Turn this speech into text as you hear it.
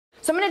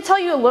So I'm going to tell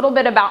you a little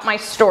bit about my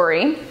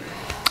story.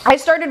 I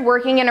started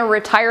working in a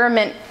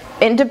retirement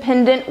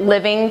independent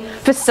living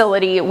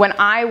facility when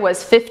I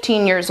was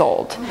 15 years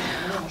old.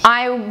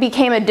 I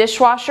became a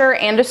dishwasher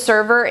and a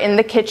server in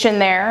the kitchen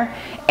there,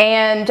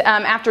 and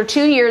after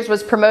 2 years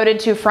was promoted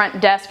to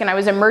front desk, and I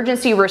was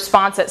emergency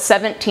response at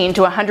 17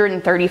 to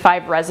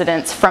 135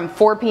 residents from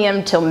 4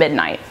 p.m. till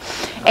midnight.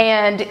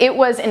 And it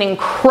was an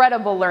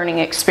incredible learning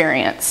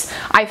experience.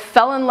 I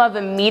fell in love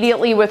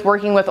immediately with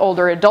working with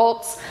older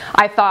adults.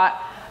 I thought,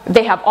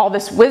 they have all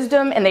this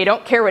wisdom and they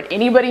don't care what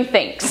anybody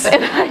thinks.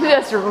 And I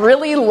just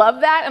really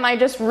love that, and I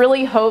just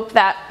really hope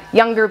that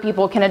younger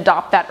people can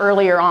adopt that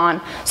earlier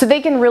on so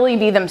they can really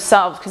be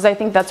themselves, because I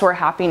think that's where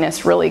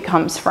happiness really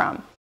comes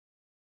from.